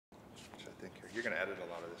You're going to edit a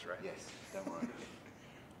lot of this, right? Yes, don't worry.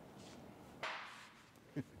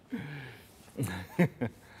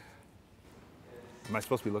 Am I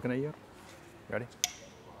supposed to be looking at you? Ready?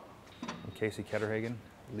 I'm Casey Ketterhagen,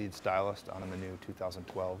 lead stylist on the new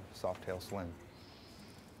 2012 Softail Slim.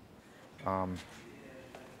 Some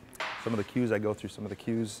of the cues, I go through some of the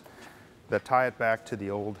cues that tie it back to the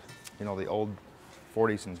old, the old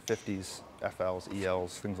 40s and 50s FLs,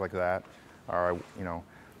 ELs, things like that. Are,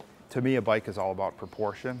 to me, a bike is all about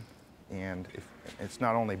proportion, and if, it's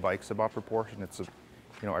not only bikes about proportion, it's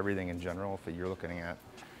everything in general. If you're looking at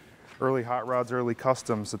early hot rods, early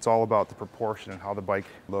customs, it's all about the proportion and how the bike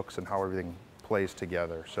looks and how everything plays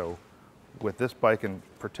together. So with this bike in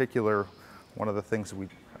particular, one of the things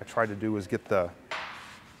I tried to do was get the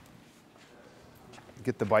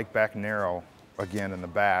bike back narrow again in the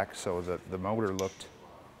back, so that the motor looked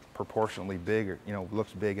proportionately big,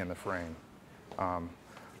 looks big in the frame.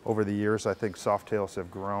 Over the years, I think Softails have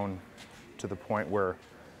grown to the point where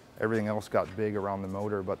everything else got big around the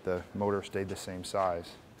motor, but the motor stayed the same size.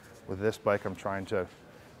 With this bike, I'm trying to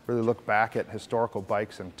really look back at historical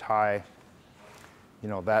bikes and try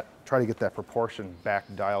to get that proportion back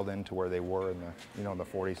dialed into where they were in the, in the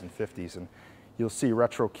 40s and 50s. And you'll see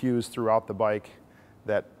retro cues throughout the bike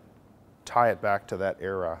that tie it back to that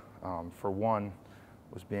era. For one,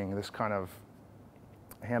 was being this kind of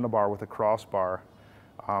handlebar with a crossbar.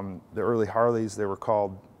 The early Harleys, they were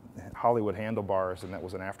called Hollywood handlebars, and that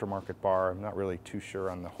was an aftermarket bar. I'm not really too sure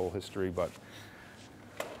on the whole history, but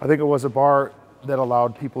I think it was a bar that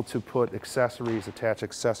allowed people to put accessories, attach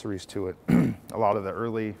accessories to it. A lot of the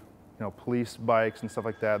early, police bikes and stuff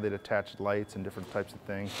like that, they'd attach lights and different types of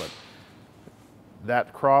things, but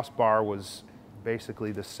that crossbar was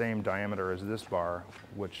basically the same diameter as this bar,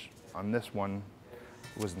 which on this one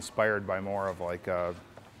was inspired by more of like a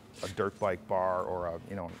dirt bike bar or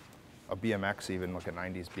a BMX, even like a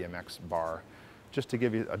 90s BMX bar, just to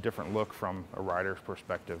give you a different look from a rider's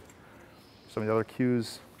perspective. Some of the other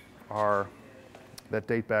cues that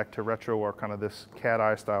date back to retro or kind of this cat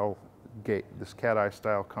eye style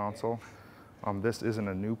console. This isn't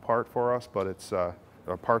a new part for us, but it's a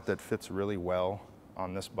part that fits really well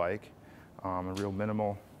on this bike. A real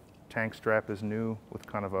minimal tank strap is new with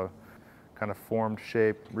kind of formed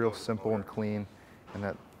shape, real simple and clean, and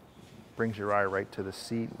that brings your eye right to the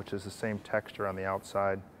seat, which is the same texture on the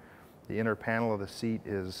outside. The inner panel of the seat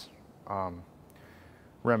is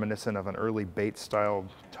reminiscent of an early Bates style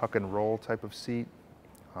tuck and roll type of seat.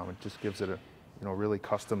 It just gives it a really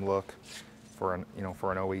custom look. For an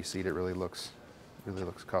OE seat, it really looks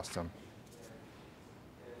custom.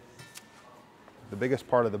 The biggest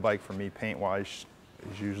part of the bike for me, paint-wise,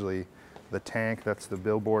 is usually the tank. That's the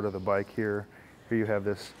billboard of the bike here. Here you have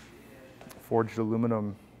this forged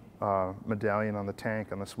aluminum medallion on the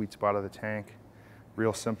tank, on the sweet spot of the tank.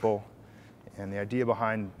 Real simple. And the idea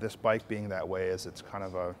behind this bike being that way is it's kind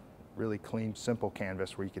of a really clean, simple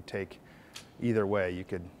canvas where you could take either way. You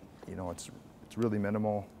could, it's really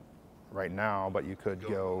minimal right now, but you could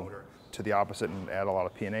go to the opposite and add a lot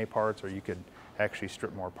of P&A parts, or you could actually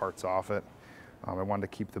strip more parts off it. I wanted to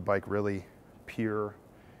keep the bike really pure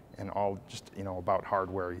and all just, about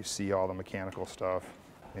hardware. You see all the mechanical stuff.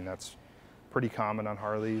 I mean, that's pretty common on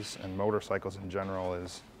Harleys and motorcycles in general,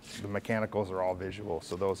 is the mechanicals are all visual,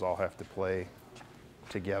 so those all have to play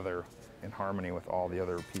together in harmony with all the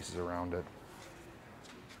other pieces around it.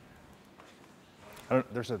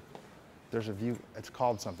 There's a view, it's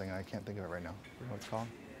called something, I can't think of it right now. You know what it's called?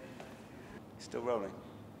 Still rolling.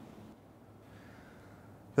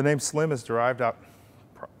 The name Slim is derived out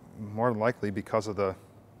more than likely because of the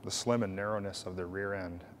slim and narrowness of the rear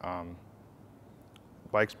end.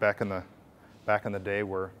 Bikes back in the day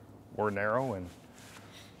were narrow, and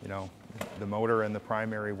the motor and the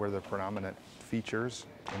primary were the predominant features,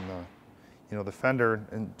 and the fender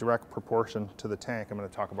in direct proportion to the tank. I'm going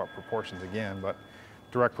to talk about proportions again, but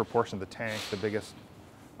direct proportion to the tank, the biggest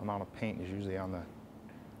amount of paint is usually on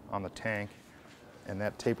the tank, and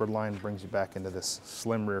that tapered line brings you back into this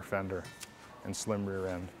slim rear fender and slim rear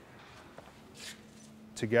end.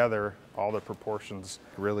 Together, all the proportions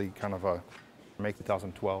really kind of make the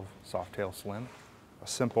 2012 Softail Slim a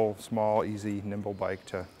simple, small, easy, nimble bike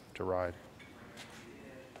to ride.